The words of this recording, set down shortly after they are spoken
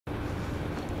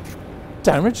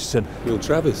Dan Richardson. Will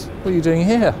Travis. What are you doing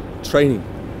here? Training.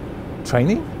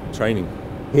 Training? Training.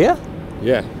 Here?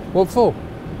 Yeah. What for?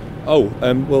 Oh,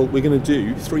 well, we're going to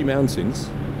do 3 mountains,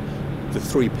 the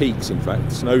 3 peaks, in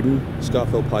fact, Snowdon,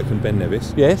 Scafell Pike and Ben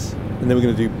Nevis. Yes. And then we're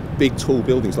going to do big, tall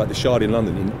buildings like the Shard in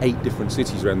London in 8 different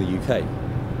cities around the UK.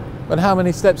 And how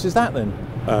many steps is that then?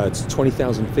 It's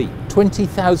 20,000 feet.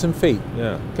 20,000 feet?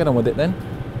 Yeah. Get on with it then.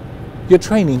 You're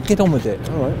training, get on with it.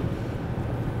 All right.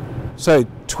 So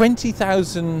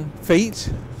 20,000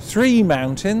 feet, 3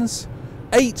 mountains,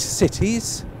 8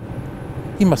 cities.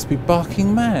 He must be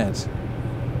barking mad.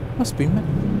 Must be mad.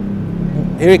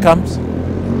 Here he comes.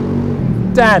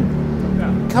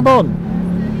 Dan, come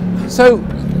on. So,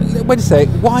 wait a sec,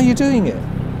 why are you doing it?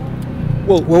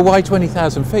 Well, why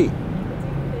 20,000 feet?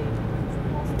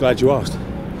 Glad you asked.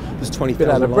 There's 20,000 Bit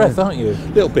out of breath, aren't you?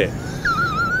 Little bit.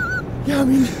 Yeah, I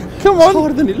mean, come on.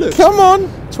 Harder than it looks. Come on.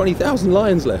 20,000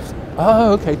 lions left.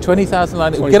 Oh, okay, 20,000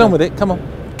 lions. 20, get on with it, come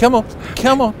on. Come on,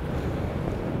 come on.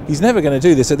 He's never going to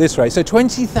do this at this rate. So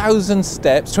 20,000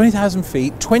 steps, 20,000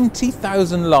 feet,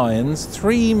 20,000 lions,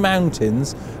 3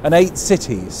 mountains and 8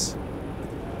 cities.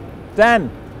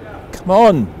 Dan, come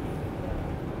on.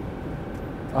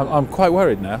 I'm quite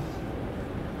worried now.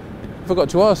 I forgot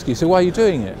to ask you, so why are you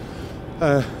doing it?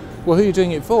 Well, who are you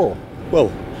doing it for?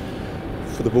 Well,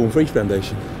 for the Born Free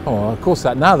Foundation. Oh, of course,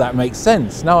 now that makes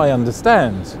sense. Now I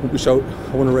understand. Which I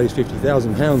want to raise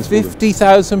 £50,000.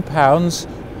 £50,000.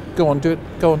 Go on, do it.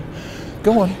 Go on.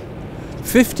 Go on.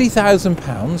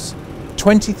 £50,000,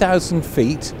 20,000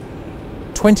 feet,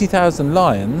 20,000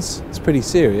 lions. It's pretty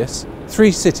serious.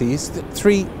 3 cities,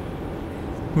 3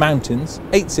 mountains,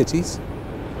 8 cities.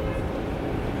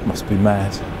 Must be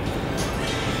mad.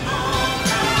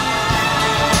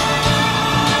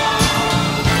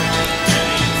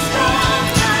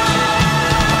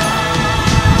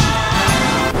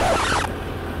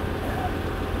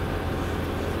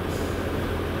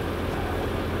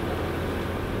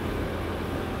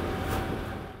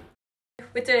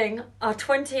 We're doing our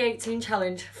 2018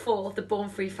 challenge for the Born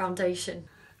Free Foundation.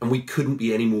 And we couldn't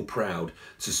be any more proud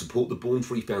to support the Born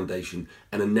Free Foundation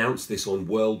and announce this on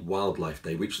World Wildlife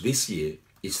Day, which this year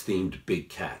is themed Big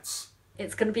Cats.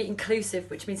 It's going to be inclusive,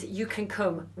 which means that you can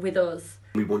come with us.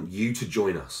 We want you to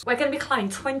join us. We're going to be climbing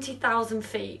 20,000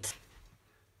 feet.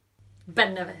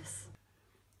 Ben Nevis.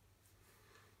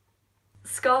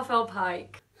 Scafell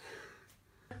Pike.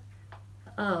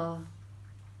 Oh.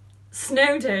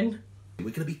 Snowdon. We're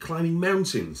going to be climbing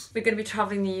mountains. We're going to be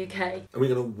travelling the UK. And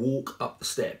we're going to walk up the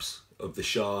steps of the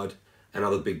Shard and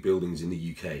other big buildings in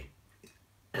the UK.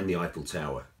 And the Eiffel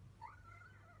Tower.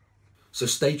 So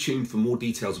stay tuned for more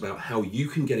details about how you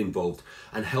can get involved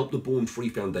and help the Born Free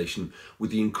Foundation with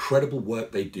the incredible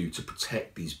work they do to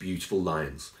protect these beautiful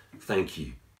lions. Thank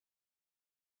you.